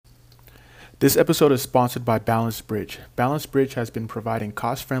This episode is sponsored by Balance Bridge. Balance Bridge has been providing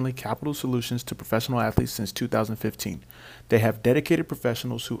cost-friendly capital solutions to professional athletes since 2015. They have dedicated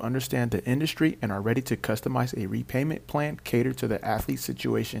professionals who understand the industry and are ready to customize a repayment plan catered to the athlete's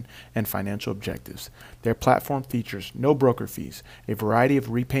situation and financial objectives. Their platform features no broker fees, a variety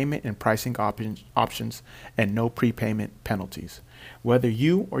of repayment and pricing options, and no prepayment penalties. Whether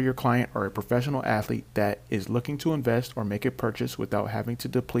you or your client are a professional athlete that is looking to invest or make a purchase without having to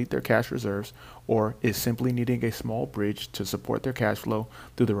deplete their cash reserves, or is simply needing a small bridge to support their cash flow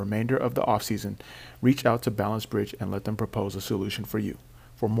through the remainder of the offseason, reach out to Balance Bridge and let them propose a solution for you.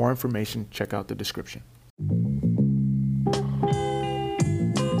 For more information, check out the description.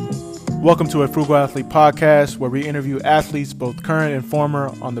 Welcome to a Frugal Athlete podcast, where we interview athletes, both current and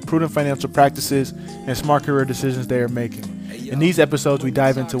former, on the prudent financial practices and smart career decisions they are making. In these episodes, we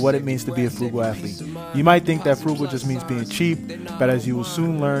dive into what it means to be a frugal athlete. You might think that frugal just means being cheap, but as you will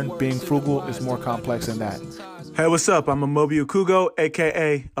soon learn, being frugal is more complex than that. Hey, what's up? I'm Amobi Okugo,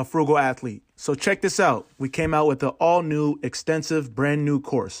 aka a Frugal Athlete. So check this out. We came out with an all-new, extensive, brand-new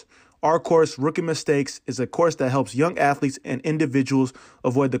course. Our course, Rookie Mistakes, is a course that helps young athletes and individuals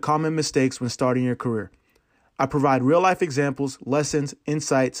avoid the common mistakes when starting your career. I provide real-life examples, lessons,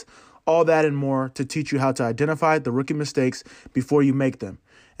 insights, all that and more to teach you how to identify the rookie mistakes before you make them.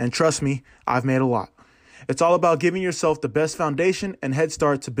 And trust me, I've made a lot. It's all about giving yourself the best foundation and head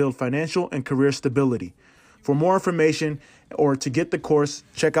start to build financial and career stability. For more information or to get the course,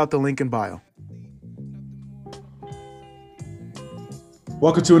 check out the link in bio.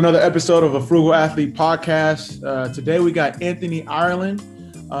 Welcome to another episode of a Frugal Athlete podcast. Today we got Anthony Ireland.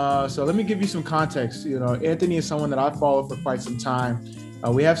 So let me give you some context. Anthony is someone that I've followed for quite some time.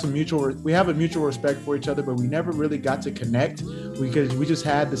 We have a mutual respect for each other, but we never really got to connect because we just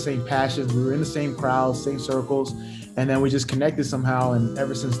had the same passions. We were in the same crowds, same circles, and then we just connected somehow. And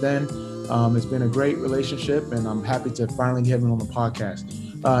ever since then, it's been a great relationship, and I'm happy to finally get him on the podcast.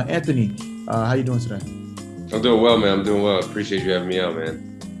 Anthony, how you doing today? I'm doing well, man. I'm doing well. Appreciate you having me out,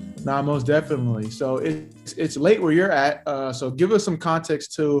 man. Nah, most definitely. So it's late where you're at. So give us some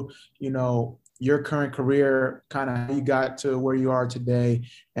context to, your current career, kind of how you got to where you are today,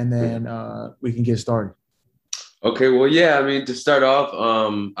 and then we can get started. Okay, well, yeah, to start off,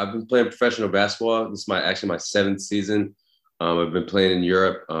 I've been playing professional basketball. This is actually my 7th season. I've been playing in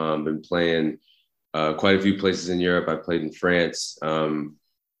Europe. Been playing quite a few places in Europe. I played in France,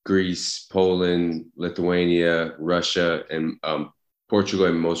 Greece, Poland, Lithuania, Russia, and Portugal,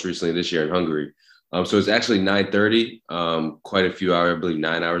 and most recently this year in Hungary. So it's actually 9:30, quite a few hours, I believe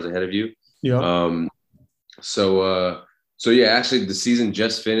 9 hours ahead of you. Yeah. So yeah, actually the season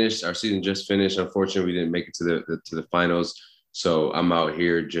just finished. Our season just finished. Unfortunately, we didn't make it to the finals. So I'm out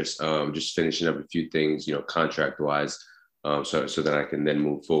here just finishing up a few things, contract wise, so that I can then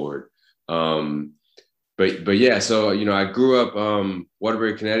move forward. But yeah, so I grew up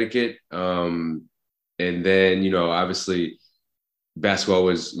Waterbury, Connecticut, and then obviously basketball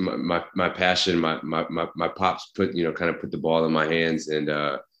was my passion. My pops put the ball in my hands, and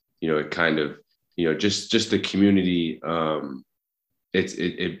it kind of, just the community,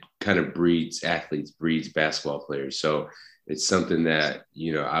 it kind of breeds athletes, breeds basketball players. So it's something that,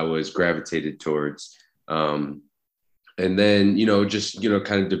 I was gravitated towards. And then, just,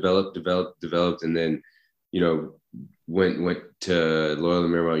 kind of developed. And then, went to Loyola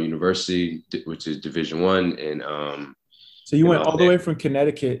Marymount University, which is Division I. And so you went all the way from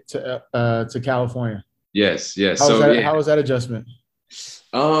Connecticut to California. Yes. How was that adjustment?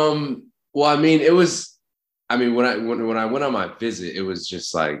 Well, it was, when I went on my visit, it was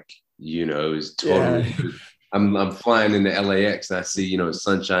just like, it was totally, yeah. I'm flying into LAX and I see,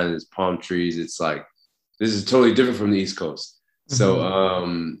 sunshine and palm trees. It's like, this is totally different from the East Coast.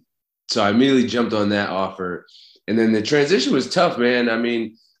 Mm-hmm. So I immediately jumped on that offer, and then the transition was tough, man.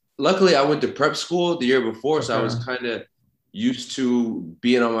 Luckily I went to prep school the year before. Okay. So I was kind of used to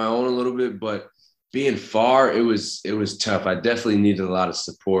being on my own a little bit, but being far, it was tough. I definitely needed a lot of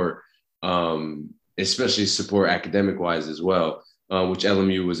support, especially support academic wise as well, which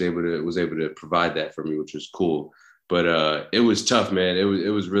LMU was able to provide that for me, which was cool. But it was tough, man. It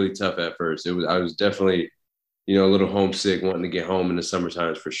was really tough at first. I was definitely, a little homesick, wanting to get home in the summer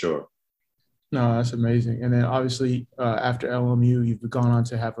times for sure. No, that's amazing. And then obviously after LMU, you've gone on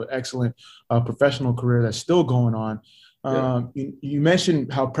to have an excellent professional career that's still going on. Yeah. You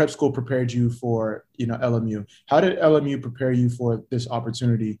mentioned how prep school prepared you for, LMU. How did LMU prepare you for this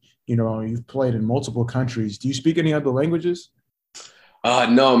opportunity? You've played in multiple countries. Do you speak any other languages?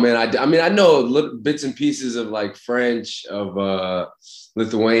 No, man. I know little bits and pieces of like French, of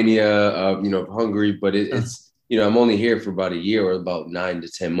Lithuania, of Hungary, but it's I'm only here for about a year or about 9 to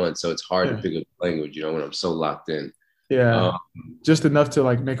 10 months. So it's hard to Yeah. pick up the language, when I'm so locked in. Yeah. Just enough to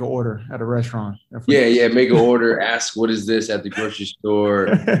like make an order at a restaurant. Yeah. Make an order, ask what is this at the grocery store,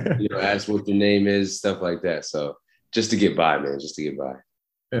 ask what the name is, stuff like that. So just to get by, man, just to get by.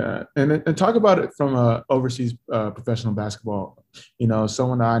 Yeah, and talk about it from overseas professional basketball.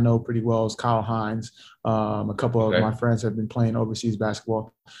 Someone that I know pretty well is Kyle Hines. A couple of my friends have been playing overseas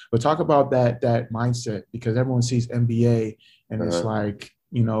basketball, but talk about that mindset, because everyone sees NBA and it's like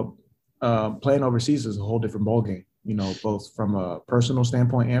playing overseas is a whole different ballgame. Both from a personal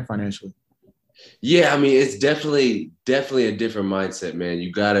standpoint and financially. Yeah, I mean, it's definitely a different mindset, man.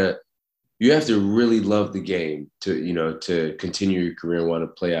 You have to really love the game to continue your career and want to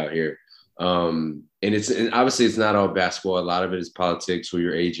play out here. And obviously it's not all basketball. A lot of it is politics, who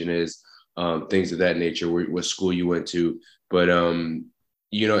your agent is, things of that nature, what school you went to. But, and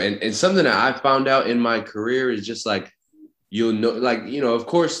something that I found out in my career is just like, of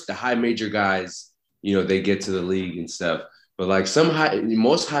course the high major guys, they get to the league and stuff, but like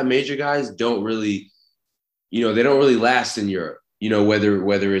most high major guys don't really, they don't really last in Europe.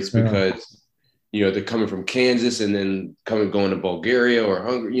 Whether it's because, they're coming from Kansas and then going to Bulgaria or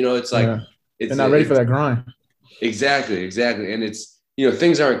Hungary, it's like, they're not ready for that grind. Exactly. And it's,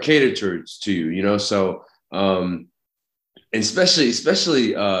 things aren't catered to you, so, and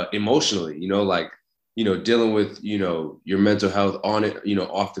especially emotionally, dealing with, your mental health on it,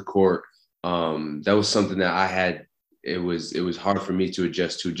 off the court. That was something that I had, it was hard for me to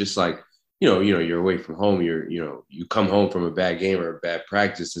adjust to, just like, you're away from home. You come home from a bad game or a bad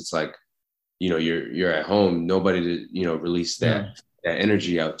practice. It's like, you're at home. Nobody to, release that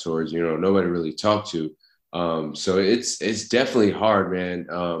energy out towards, nobody really talk to. So it's definitely hard, man.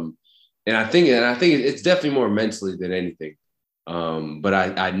 And I think it's definitely more mentally than anything. But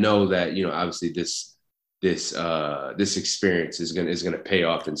I know that, obviously this experience is going to pay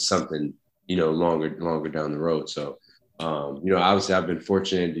off in something, longer down the road. So, obviously I've been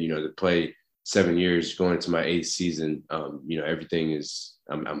fortunate, to play 7 years, going into my 8th season. Everything is,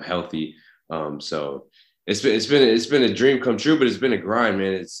 I'm healthy. So it's been a dream come true, but it's been a grind,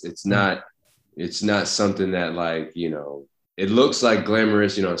 man. It's not something that, like, it looks like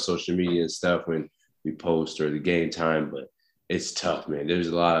glamorous, on social media and stuff when we post or the game time, but it's tough, man. There's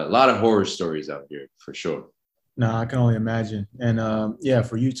a lot of horror stories out here for sure. No, I can only imagine. And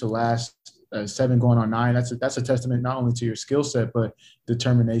for you to last 7 going on 9, that's a testament not only to your skill set, but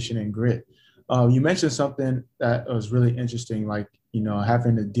determination and grit. You mentioned something that was really interesting, like,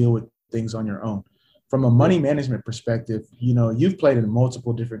 having to deal with things on your own. From a money management perspective, you've played in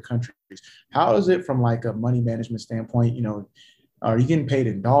multiple different countries. How is it from like a money management standpoint? Are you getting paid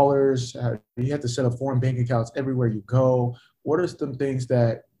in dollars? Do you have to set up foreign bank accounts everywhere you go? What are some things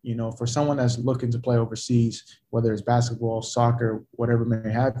that, for someone that's looking to play overseas, whether it's basketball, soccer, whatever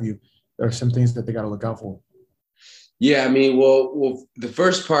may have you, there are some things that they got to look out for? Yeah, I mean, well, the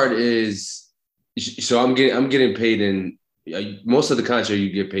first part is, so I'm getting paid in, most of the country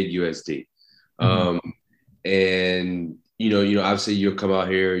you get paid USD. And obviously you'll come out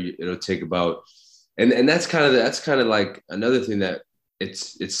here, it'll take about, and that's kind of like another thing that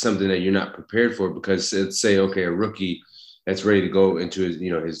it's something that you're not prepared for, because let's say, okay, a rookie that's ready to go into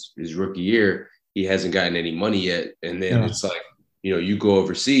his rookie year, he hasn't gotten any money yet. And then it's like, you go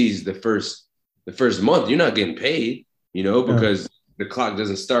overseas, the first month, you're not getting paid, because the clock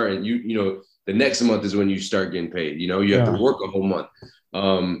doesn't start, and the next month is when you start getting paid. You have to work a whole month.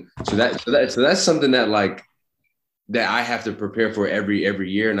 So that's something that, like, that I have to prepare for every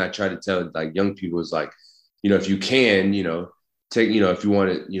year. And I try to tell, like, young people is like, if you can, take, if you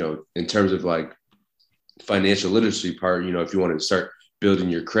want to, in terms of like financial literacy part, if you want to start building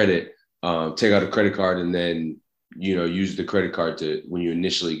your credit, take out a credit card and then, use the credit card to, when you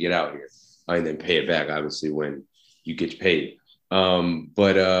initially get out here, and then pay it back, obviously, when you get paid.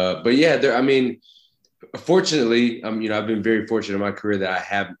 But yeah, I mean, fortunately, I've been very fortunate in my career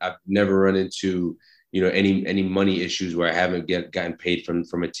that I've never run into, any money issues where I haven't gotten paid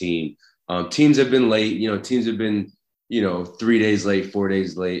from a team. Teams have been late, teams have been, 3 days late, 4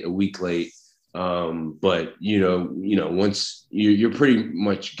 days late, a week late. But once you're pretty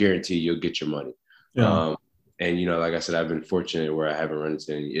much guaranteed you'll get your money. Yeah. And like I said, I've been fortunate where I haven't run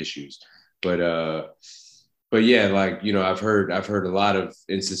into any issues, but yeah, like, I've heard a lot of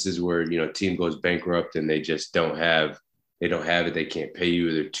instances where, team goes bankrupt and they just don't have it. They can't pay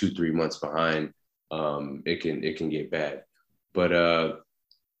you. They're 2-3 months behind. It can get bad, but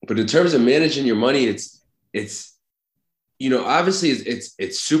in terms of managing your money, it's obviously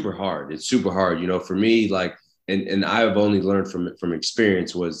it's super hard. It's super hard, for me, like, and I've only learned from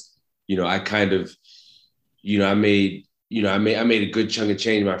experience was, I kind of, I made a good chunk of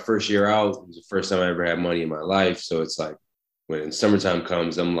change my first year out. It was the first time I ever had money in my life. So it's like when summertime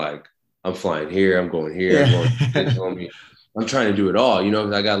comes, I'm like, I'm flying here, I'm going here, I'm going to this, homie. I'm trying to do it all,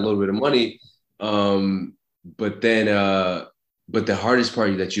 I got a little bit of money. But then but the hardest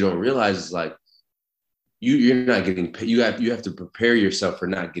part that you don't realize is like you're not getting paid. You have to prepare yourself for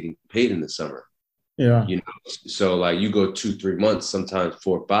not getting paid in the summer. Yeah. So like you go 2-3 months, sometimes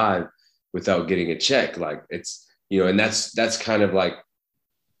 4 or 5 without getting a check. Like it's, and that's kind of like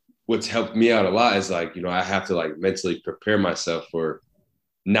what's helped me out a lot is like, I have to like mentally prepare myself for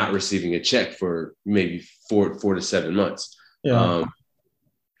not receiving a check for maybe 4 to 7 months. Yeah.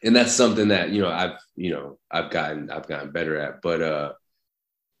 And that's something that, I've gotten better at, but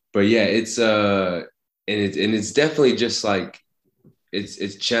yeah, it's, and it's definitely just like,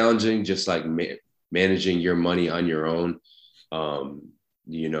 it's challenging, just like managing your money on your own.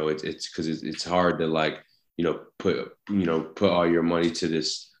 It's because it's hard to like, put all your money to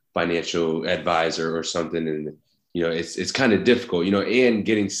this financial advisor or something. And, it's kind of difficult, and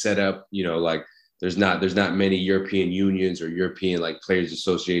getting set up, like there's not many European unions or European like players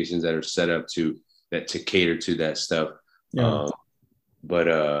associations that are set up to cater to that stuff. Yeah. But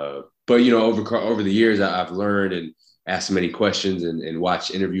over the years I've learned and asked many questions and watched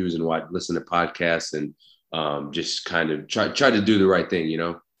interviews and listen to podcasts and just kind of try to do the right thing,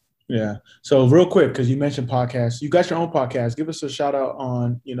 Yeah. So real quick, because you mentioned podcasts, you got your own podcast. Give us a shout out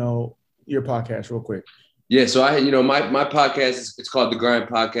on, your podcast real quick. Yeah. So my podcast, it's called The Grind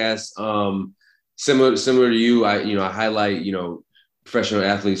Podcast. Similar to you, I highlight, professional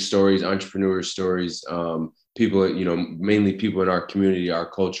athlete stories, entrepreneur stories, people, mainly people in our community, our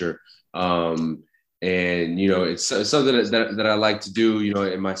culture. And, it's something that I like to do,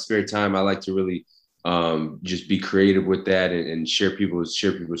 in my spare time. I like to really just be creative with that and share people's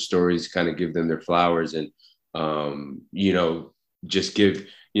stories, kind of give them their flowers and, just give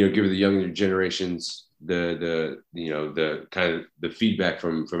the younger generations the kind of the feedback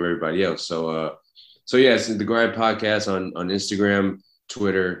from everybody else. So yeah, it's the Grind Podcast on Instagram,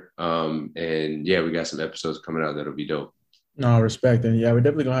 Twitter. And yeah, we got some episodes coming out that'll be dope. No, respect. And yeah, we're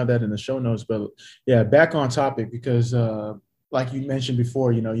definitely gonna have that in the show notes. But yeah, back on topic because like you mentioned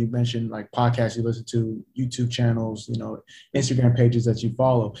before, you mentioned like podcasts you listen to, YouTube channels, Instagram pages that you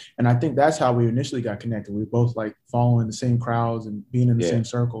follow. And I think that's how we initially got connected. We were both like following the same crowds and being in the same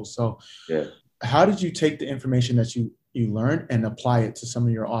circles. So yeah. How did you take the information that you learned and apply it to some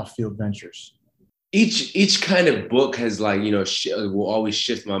of your off-field ventures? Each kind of book has like, will always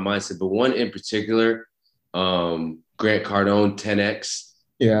shift my mindset. But one in particular, Grant Cardone, 10X.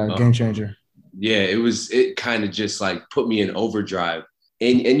 Yeah, game changer. Yeah, it kind of just like put me in overdrive.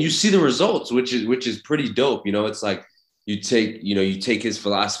 And you see the results, which is pretty dope. It's like you take his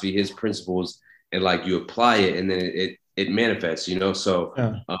philosophy, his principles, and like you apply it and then it manifests, So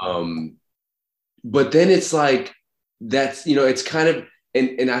but then it's like that's, it's kind of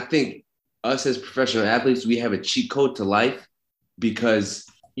and I think us as professional athletes, we have a cheat code to life because,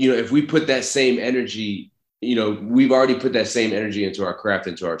 if we put that same energy, we've already put that same energy into our craft,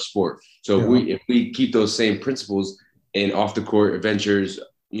 into our sport. So if we keep those same principles in off the court adventures,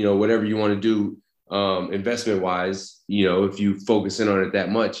 whatever you want to do, investment wise, if you focus in on it that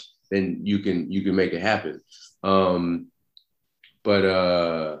much, then you can make it happen.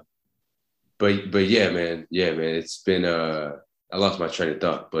 But yeah, man, it's been, I lost my train of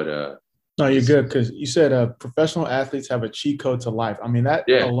thought, but no, you're good. Cause you said, professional athletes have a cheat code to life. I mean, that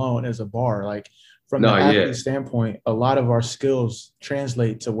alone is a bar. Like from the athlete standpoint, a lot of our skills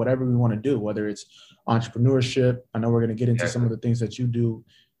translate to whatever we want to do, whether it's entrepreneurship. I know we're going to get into some of the things that you do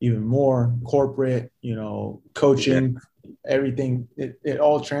even more, corporate, coaching, everything, it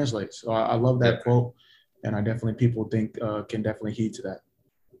all translates. So I love that quote. And I definitely, people think can definitely heed to that.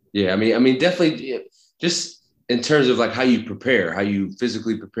 Yeah. I mean, definitely just in terms of like how you prepare, how you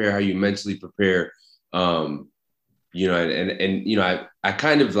physically prepare, how you mentally prepare, and I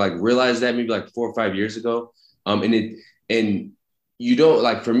kind of like realized that maybe like 4 or 5 years ago. And you don't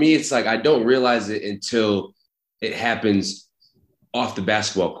like, for me, it's like, I don't realize it until it happens off the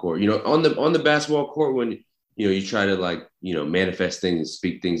basketball court, on the basketball court, when, you try to like, manifest things and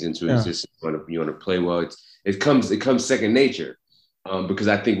speak things into existence. You want to play well. It comes second nature, because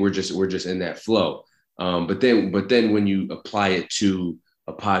I think we're just in that flow. But then when you apply it to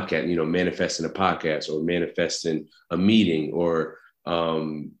a podcast, manifesting a podcast or manifesting a meeting or,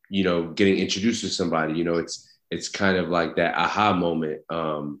 getting introduced to somebody, it's kind of like that aha moment.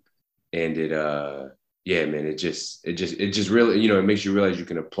 And it just really, it makes you realize you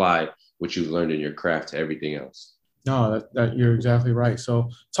can apply what you've learned in your craft to everything else. No, that you're exactly right. So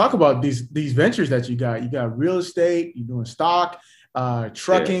talk about these ventures that you got. You got real estate, you're doing stock, Yeah,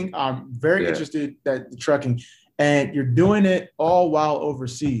 trucking. I'm very yeah, interested that the trucking, and you're doing it all while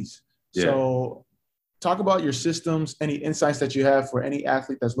overseas. yeah. So talk about your systems, any insights that you have for any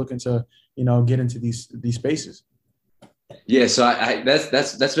athlete that's looking to, get into these spaces. Yeah, so I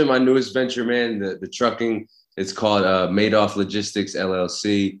that's been my newest venture, man. The trucking. It's called Madoff Logistics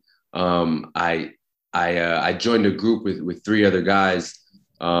LLC. I joined a group with three other guys.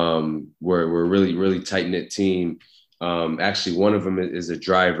 We're a really tight knit team. Actually, one of them is a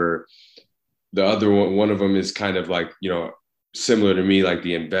driver. The other one of them is kind of like similar to me, like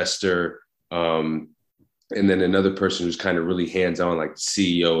the investor. And then another person who's kind of really hands on, like the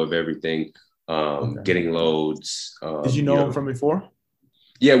CEO of everything, Okay. getting loads. Did you know him from before?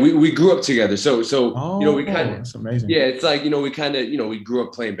 Yeah, we grew up together. So we kind Oh, of, that's amazing. yeah, it's like, we kind of, we grew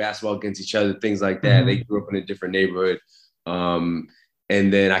up playing babasketball against each other, things like that. They Mm-hmm. grew up in a different neighborhood. Um,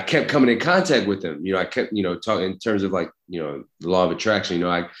 and then I kept coming in contact with them. I kept, talking in terms of like, the law of attraction.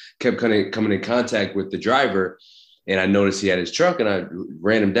 I kept coming in contact with the driver, and I noticed he had his truck, and I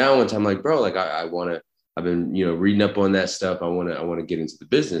ran him down one time, like, bro, like I want to, I've been, reading up on that stuff. I want to get into the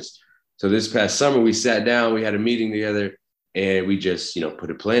business. So this past summer we sat down, we had a meeting together, and we just, put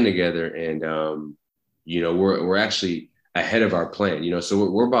a plan together, and we're actually ahead of our plan. So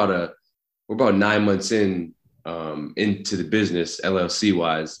we're about 9 months into the business LLC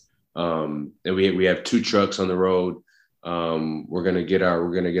wise, and we have two trucks on the road. We're gonna get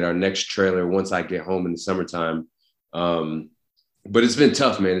our next trailer once I get home in the summertime. But it's been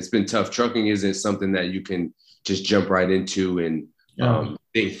tough, man. It's been tough. Trucking isn't something that you can just jump right into, and Yeah.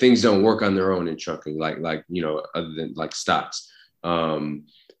 things don't work on their own in trucking, like other than like stocks.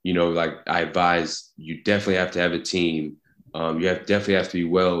 Like I advise, you definitely have to have a team. Definitely have to be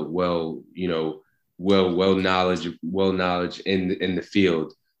well knowledge in the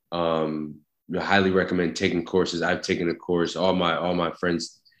field. I highly recommend taking courses. I've taken a course. All my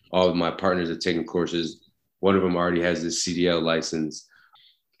friends, all of my partners have taken courses. One of them already has this CDL license,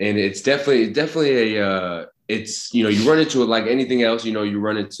 and it's definitely a it's you run into it like anything else. You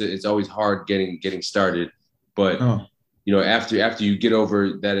run into, it's always hard getting started, but Oh, after you get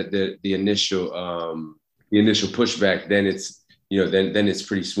over that the initial pushback, then it's then it's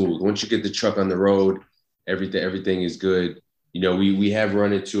pretty smooth. Once you get the truck on the road, everything is good. We have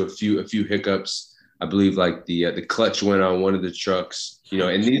run into a few hiccups. I believe like the clutch went on one of the trucks.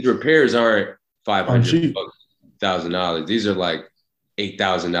 And these repairs aren't five on hundred cheap. $1,000. These are like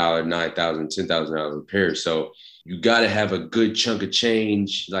 $8,000, $9,000, $10,000 repairs. So you got to have a good chunk of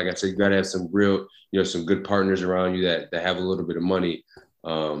change. Like I said, you got to have some real, some good partners around you that have a little bit of money,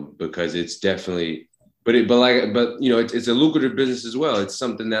 because it's definitely, but it's a lucrative business as well. It's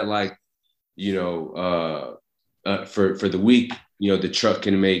something that like, for the week, the truck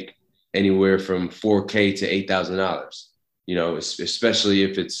can make anywhere from $4K to $8,000. Especially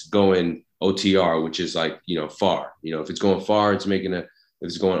if it's going OTR, which is like, far. If it's going far, if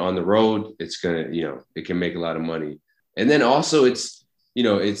it's going on the road, it's gonna, it can make a lot of money. And then also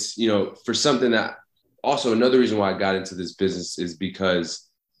for something that, also another reason why I got into this business is because,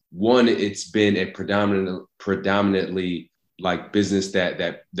 one, it's been a predominantly like business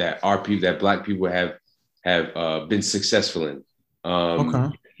that our people, that Black people have been successful in.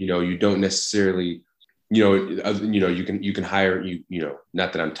 Okay. You don't necessarily, you can hire,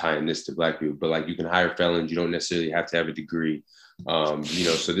 not that I'm tying this to Black people, but like you can hire felons. You don't necessarily have to have a degree. So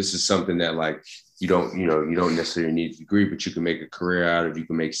this is something that like you don't necessarily need a degree, but you can make a career out of. You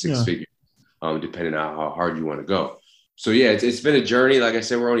can make six Yeah. figures, depending on how hard you want to go. So yeah, it's been a journey. Like I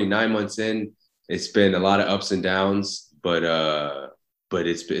said, we're only 9 months in. It's been a lot of ups and downs, but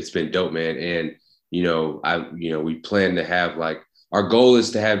it's been dope, man. And we plan to have, like, our goal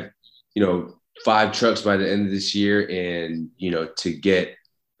is to have 5 trucks by the end of this year, and to get,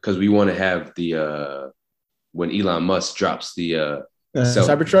 because we want to have the when Elon Musk drops the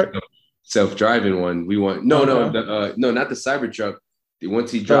Cybertruck. self-driving one, we want Okay. no, not the Cybertruck.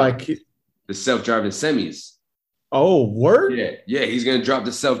 Once he So drops like, the self-driving semis, oh, word. yeah, he's gonna drop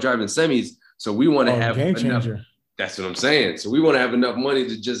the self-driving semis. So we want to Oh, have game enough. changer. That's what I'm saying. So we want to have enough money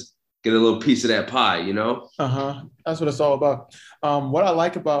to just get a little piece of that pie. Uh-huh. That's what it's all about. What I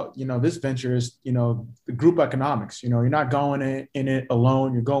like about, this venture is, the group economics. You're not going in it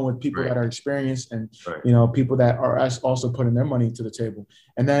alone. You're going with people Right, that are experienced, and, right, people that are also putting their money to the table.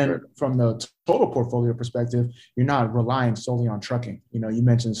 And right. then from the total portfolio perspective, you're not relying solely on trucking. You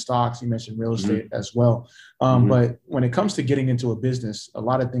mentioned stocks, you mentioned real estate as well. Mm-hmm. But when it comes to getting into a business, a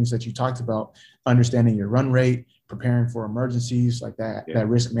lot of things that you talked about, understanding your run rate, preparing for emergencies like that, that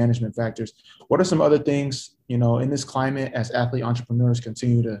risk management factors. What are some other things, you know, in this climate as athlete entrepreneurs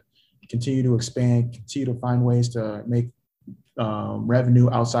continue to expand, continue to find ways to make revenue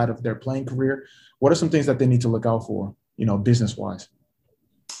outside of their playing career? What are some things that they need to look out for, you know, business wise?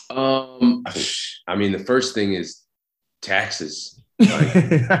 I mean, the first thing is taxes.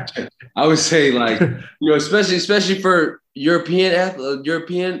 Like, I would say, like, you know, especially for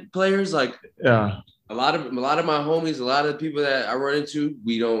European players, like, a lot of my homies, a lot of the people that I run into,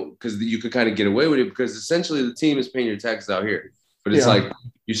 we don't, because you could kind of get away with it because essentially the team is paying your taxes out here, but it's like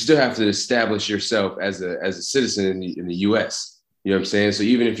you still have to establish yourself as a citizen in the U.S. You know what I'm saying? So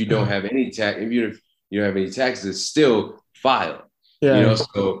even if you don't have any even if you don't have any taxes, it's still filed. You know,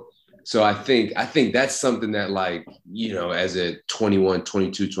 so I think that's something that, like, you know, as a 21,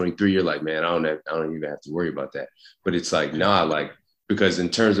 22, 23, you're like, man, I don't even have to worry about that. But it's like, nah, like, because in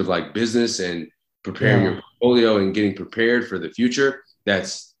terms of like business and preparing your portfolio and getting prepared for the future,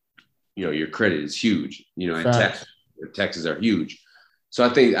 that's, you know, your credit is huge, you know, and taxes are huge. So I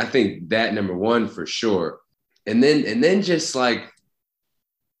think that number one for sure. And then just like,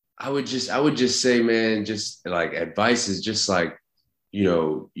 I would just say, man, just like advice is just like, you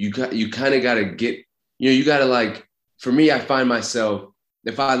know, you kind of got to get, you know, you got to, like, for me, I find myself,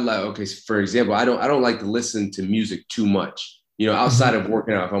 if I like, okay, for example, I don't like to listen to music too much, you know, outside of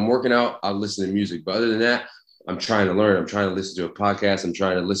working out. If I'm working out, I'll listen to music. But other than that, I'm trying to learn. I'm trying to listen to a podcast. I'm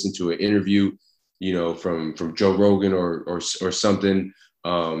trying to listen to an interview, you know, from Joe Rogan or something,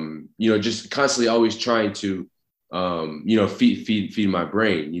 you know, just constantly always trying to, you know, feed my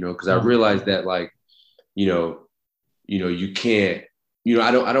brain, you know, because I realized that, like, you know, you can't, you know,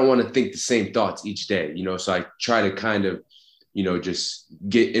 I don't want to think the same thoughts each day, you know, so I try to kind of, you know, just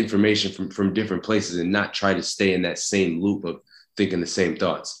get information from different places and not try to stay in that same loop of thinking the same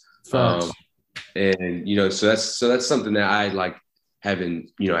thoughts. And, you know, so that's something that I like having,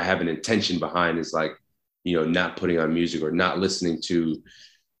 you know, I have an intention behind is like, you know, not putting on music or not listening to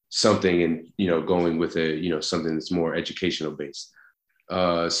something and, you know, going with a, you know, something that's more educational based.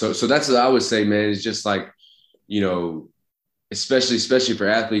 So that's what I would say, man, is just like, you know, especially for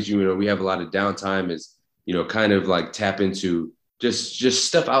athletes, you know, we have a lot of downtime, is, you know, kind of like tap into just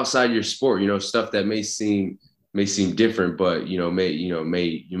stuff outside your sport, you know, stuff that may seem different, but, you know, you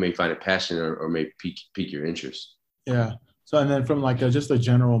may find it passionate or may pique your interest. Yeah. So, and then from like just a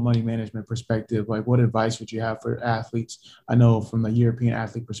general money management perspective, like what advice would you have for athletes? I know from a European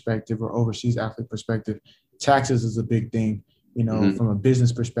athlete perspective or overseas athlete perspective, taxes is a big thing, you know, from a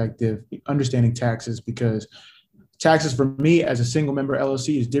business perspective, understanding taxes, because taxes for me as a single member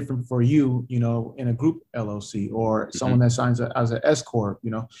LLC is different for you, you know, in a group LLC or someone that signs as an S corp,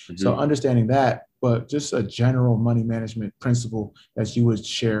 you know, so understanding that, but just a general money management principle that you would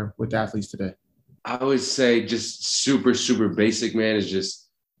share with athletes today. I would say just super, super basic, man, is just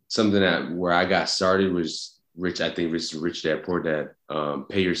something that where I got started was Rich Dad, Poor Dad,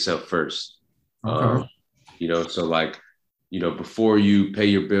 pay yourself first. Okay. You know, so like, you know, before you pay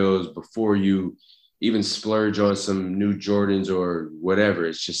your bills, before you even splurge on some new Jordans or whatever,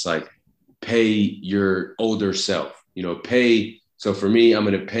 it's just like pay your older self, you know, so for me, I'm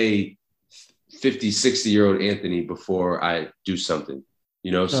going to pay 50, 60-year-old Anthony before I do something,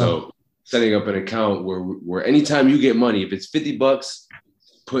 you know, so setting up an account where anytime you get money, if it's $50,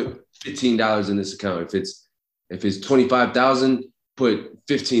 put $15 in this account. If it's 25,000, put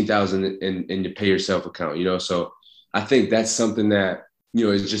 15,000 in the pay yourself account, you know? So I think that's something that, you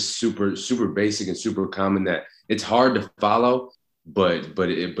know, is just super, super basic and super common that it's hard to follow, but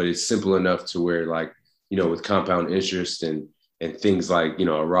it's simple enough to where, like, you know, with compound interest and things like, you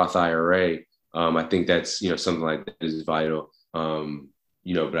know, a Roth IRA, I think that's, you know, something like that is vital.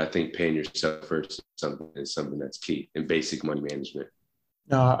 You know, but I think paying yourself first is something that's key in basic money management.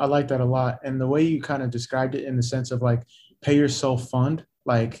 No, I like that a lot. And the way you kind of described it in the sense of like pay yourself fund,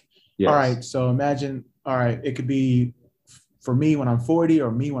 like, all right, so imagine, all right, it could be for me when I'm 40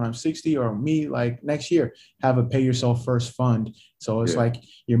 or me when I'm 60 or me like next year, have a pay yourself first fund. So it's like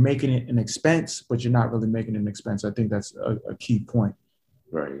you're making it an expense, but you're not really making it an expense. I think that's a key point.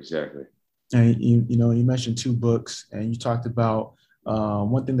 Right, exactly. And you know, you mentioned 2 books and you talked about,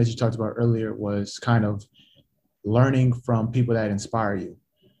 one thing that you talked about earlier was kind of learning from people that inspire you.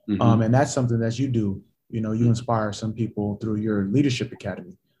 And that's something that you do, you know, you inspire some people through your leadership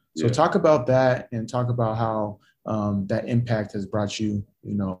academy. So talk about that and talk about how that impact has brought you,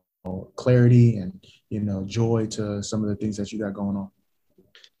 you know, clarity and, you know, joy to some of the things that you got going on.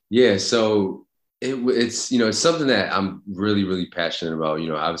 Yeah. So it's, you know, it's something that I'm really, really passionate about. You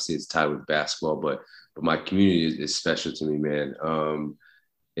know, obviously it's tied with basketball, but my community is special to me, man.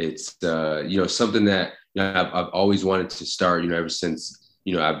 It's, you know, something that, I've always wanted to start, ever since,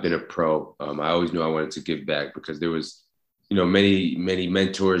 I've been a pro. I always knew I wanted to give back because there was, many, many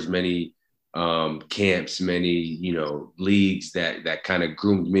mentors, many camps, many, leagues that kind of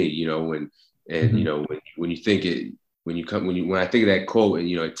groomed me, when you think it, when I think of that quote and,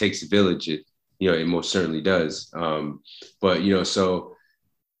 it takes a village, it most certainly does. But, so,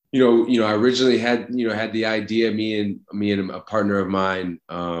 I originally had the idea, me and a partner of mine,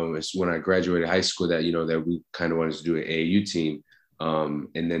 it's when I graduated high school that we kind of wanted to do an AAU team.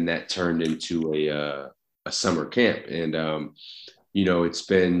 And then that turned into a summer camp. And, it's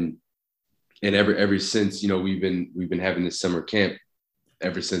been, and ever since, we've been having this summer camp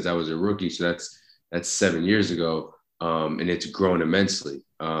ever since I was a rookie. So that's 7 years ago. And it's grown immensely.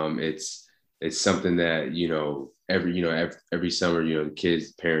 It's something that, every summer, the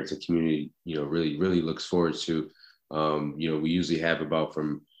kids, parents, and community, really, really looks forward to. We usually have about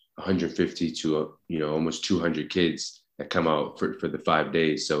from 150 to, almost 200 kids that come out for the 5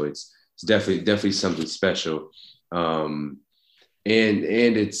 days. So it's definitely something special. And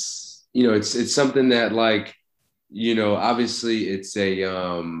it's something that, like, obviously it's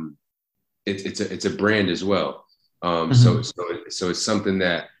it's a brand as well. So it's something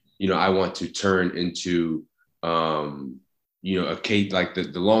that, I want to turn into, a K, like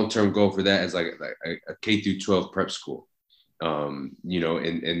the long-term goal for that is like a K through 12 prep school, and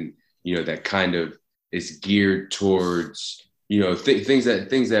that kind of is geared towards, things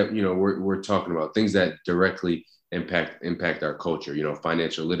that, we're talking about, things that directly impact our culture,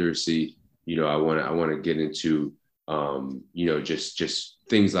 financial literacy. I want to get into, just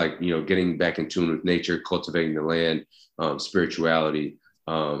things like, getting back in tune with nature, cultivating the land, spirituality.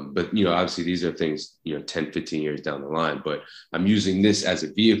 But, obviously these are things, 10, 15 years down the line, but I'm using this as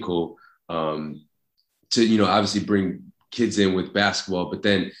a vehicle, to, obviously bring kids in with basketball, but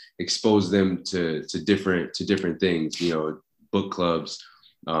then expose them to different things, book clubs.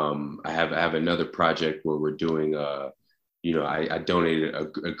 I have another project where we're doing, I donated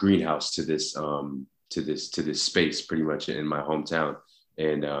a greenhouse to this space pretty much in my hometown.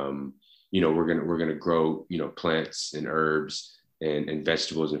 And, we're going to grow, plants and herbs and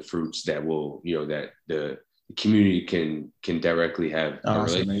vegetables and fruits that will, that the community can directly have a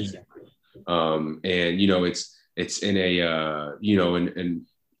relationship. And, it's in a, an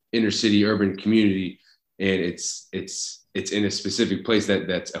inner city urban community, and it's in a specific place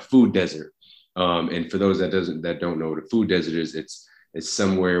that's a food desert. And for those that don't know what a food desert is, it's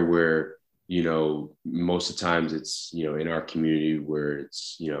somewhere where, most of the times it's, in our community where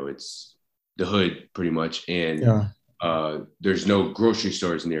it's, it's the hood pretty much. And there's no grocery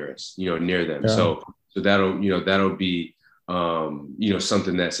stores near us, near them. Yeah. So that'll be,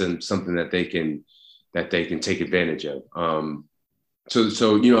 something that they can take advantage of. I'm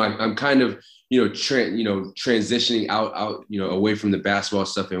kind of, transitioning out, away from the basketball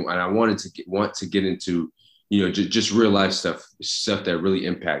stuff. And I want to get into, just real life stuff that really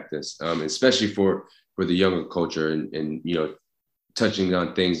impact us, especially for the younger culture and touching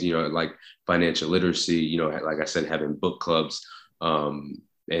on things, like financial literacy, like I said, having book clubs, and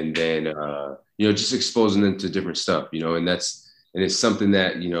then, just exposing them to different stuff, and it's something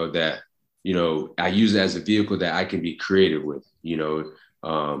that, I use it as a vehicle that I can be creative with,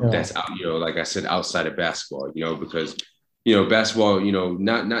 that's out, like I said, outside of basketball, because, basketball,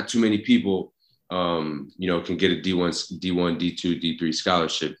 not too many people, can get a D1, D2, D3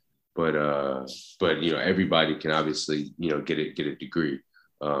 scholarship, but everybody can obviously, get a degree.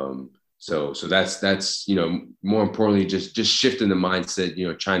 So that's, more importantly, just shifting the mindset,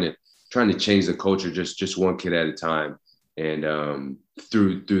 trying to change the culture, just one kid at a time. And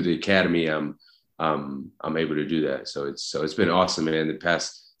through the academy, I'm able to do that. So it's been awesome, man. The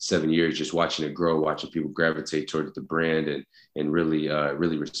past 7 years, just watching it grow, watching people gravitate towards the brand and really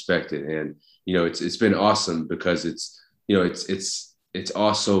respect it. And, it's been awesome because it's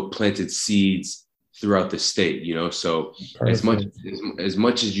also planted seeds throughout the state, so Perfect. as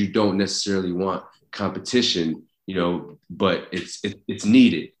much as you don't necessarily want competition, but it's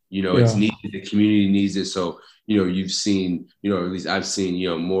needed, it's needed. The community needs it. So, you've seen, at least I've seen,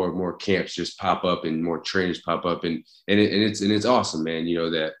 more and more camps just pop up and more trainers pop up and it's awesome, man.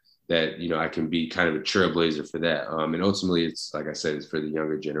 That I can be kind of a trailblazer for that. And ultimately it's, like I said, it's for the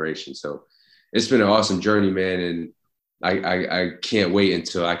younger generation. So it's been an awesome journey, man. And I can't wait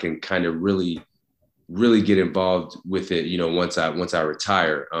until I can kind of really get involved with it, once I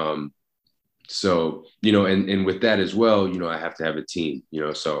retire. So, and with that as well, I have to have a team,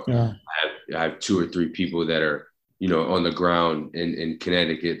 so I have 2 or 3 people that are, on the ground in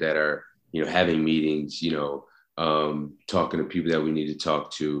Connecticut that are, having meetings, talking to people that we need to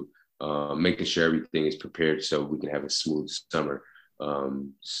talk to, making sure everything is prepared so we can have a smooth summer.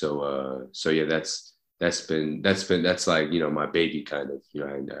 So yeah, that's like, my baby kind of,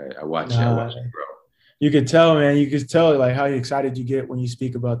 I watch it Nah, grow. you could tell, man. You could tell like how excited you get when you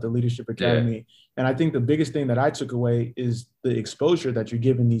speak about the Leadership Yeah. Academy. And I think the biggest thing that I took away is the exposure that you're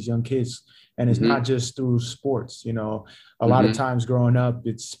giving these young kids. And it's Mm-hmm. not just through sports. A lot of Mm-hmm. times growing up,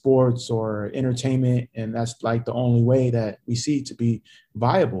 it's sports or entertainment, and that's like the only way that we see to be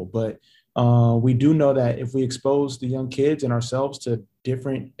viable. But we do know that if we expose the young kids and ourselves to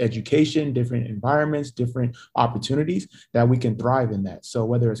different education, different environments, different opportunities, that we can thrive in that. So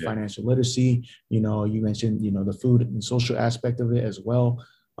whether it's Yeah. financial literacy, you mentioned, the food and social aspect of it as well.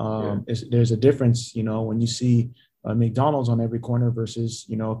 There's a difference, when you see McDonald's on every corner versus,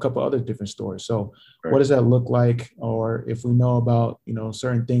 a couple other different stores. So Right. what does that look like? Or if we know about,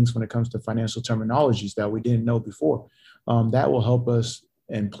 certain things when it comes to financial terminologies that we didn't know before, that will help us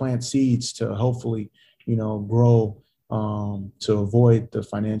and plant seeds to hopefully, grow to avoid the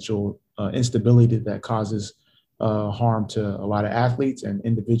financial instability that causes harm to a lot of athletes and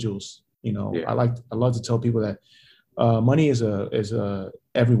individuals. Yeah. I love to tell people that money is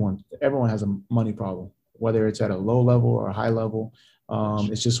everyone has a money problem, whether it's at a low level or a high level.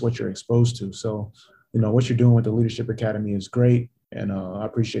 It's just what you're exposed to. So, what you're doing with the Leadership Academy is great, and I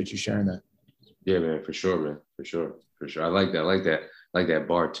appreciate you sharing that. Yeah, man, for sure, man, for sure. I like that. I like that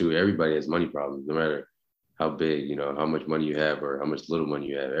bar too. Everybody has money problems, no matter how big, how much money you have or how much little money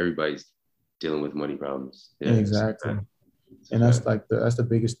you have. Everybody's dealing with money problems. Yeah, Exactly. And that's that's the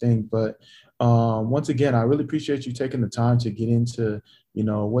biggest thing. But once again, I really appreciate you taking the time to get into,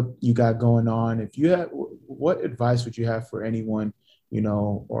 what you got going on. If you have, what advice would you have for anyone,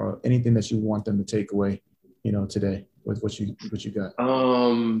 or anything that you want them to take away, today with what you got?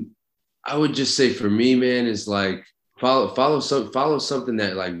 I would just say for me, man, is like follow something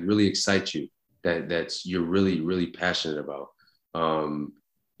that like really excites you, that's you're really passionate about.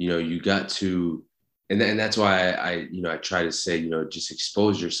 You got to, and that's why I try to say, just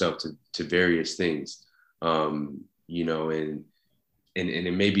expose yourself to various things. And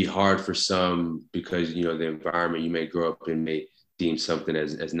it may be hard for some because, the environment you may grow up in may deem something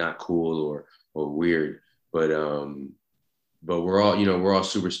as not cool or weird, but we're all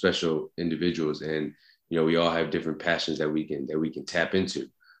super special individuals, and we all have different passions that we can tap into.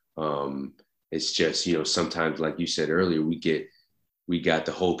 It's just, sometimes, like you said earlier, we got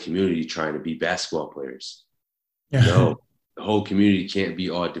the whole community trying to be basketball players. No, the whole community can't be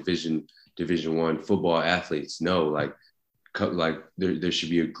all division one football athletes. No, like there should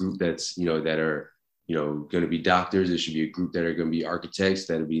be a group that's, that are, going to be doctors. There should be a group that are going to be architects,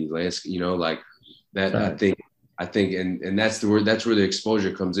 that'll be landscape, like that. Right. I think, and that's where the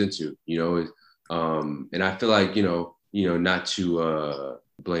exposure comes into, and I feel like, not to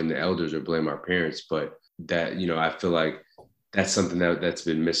blame the elders or blame our parents, but that, I feel like that's something that's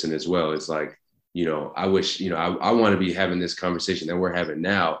been missing as well. It's like, I wish, I want to be having this conversation that we're having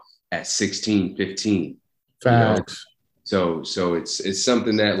now at 16, 15, Facts. So it's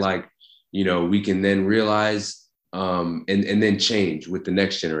something that, like, we can then realize, and then change with the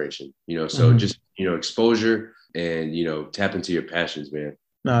next generation, so just, exposure and, tap into your passions, man.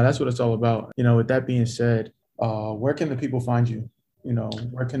 No, that's what it's all about. With that being said, where can the people find you?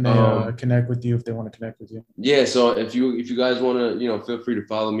 Where can they connect with you if they want to connect with you? Yeah. So if you guys want to, feel free to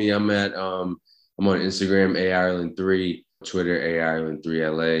follow me. I'm on Instagram, AIreland3, Twitter,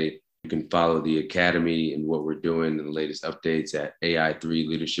 AIreland3LA. You can follow the Academy and what we're doing and the latest updates at AI3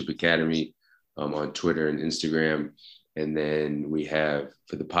 Leadership Academy on Twitter and Instagram. And then we have,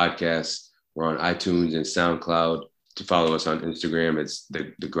 for the podcast, we're on iTunes and SoundCloud. To follow us on Instagram, it's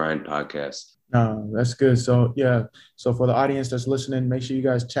the Grind Podcast. No, that's good. So yeah. So for the audience that's listening, make sure you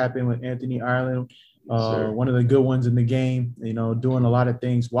guys tap in with Anthony Ireland. One of the good ones in the game, doing a lot of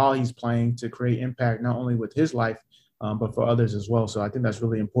things while he's playing to create impact, not only with his life, but for others as well. So I think that's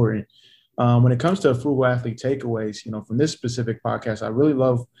really important. When it comes to Frugal Athlete takeaways, from this specific podcast, I really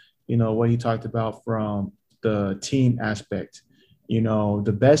love, what he talked about from the team aspect.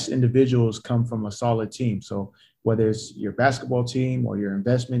 The best individuals come from a solid team. So whether it's your basketball team or your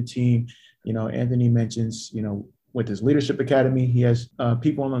investment team, Anthony mentions, with his Leadership Academy, he has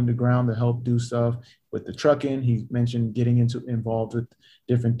people on the ground to help do stuff. With the trucking, he mentioned getting involved with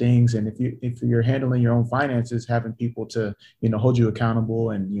different things. And if you're handling your own finances, having people to, hold you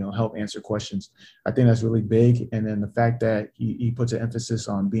accountable and, help answer questions. I think that's really big. And then the fact that he puts an emphasis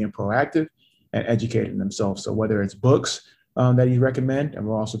on being proactive and educating themselves. So whether it's books that you recommend, and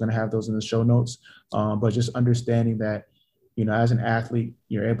we're also going to have those in the show notes, but just understanding that as an athlete,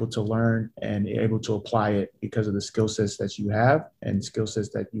 you're able to learn and you're able to apply it because of the skill sets that you have and skill sets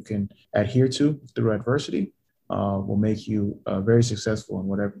that you can adhere to through adversity. Will make you very successful in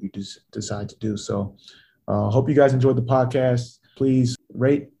whatever you decide to do. So hope you guys enjoyed the podcast. Please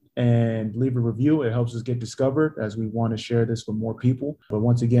rate and leave a review. It helps us get discovered as we want to share this with more people. But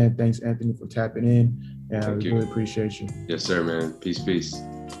once again, thanks, Anthony, for tapping in. And we really appreciate you. Yes, sir, man. Peace.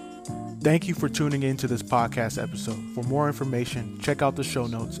 Thank you for tuning in to this podcast episode. For more information, check out the show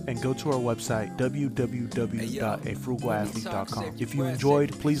notes and go to our website, www.afrugalathlete.com. If you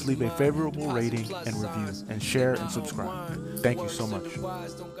enjoyed, please leave a favorable rating and review and share and subscribe. Thank you so much.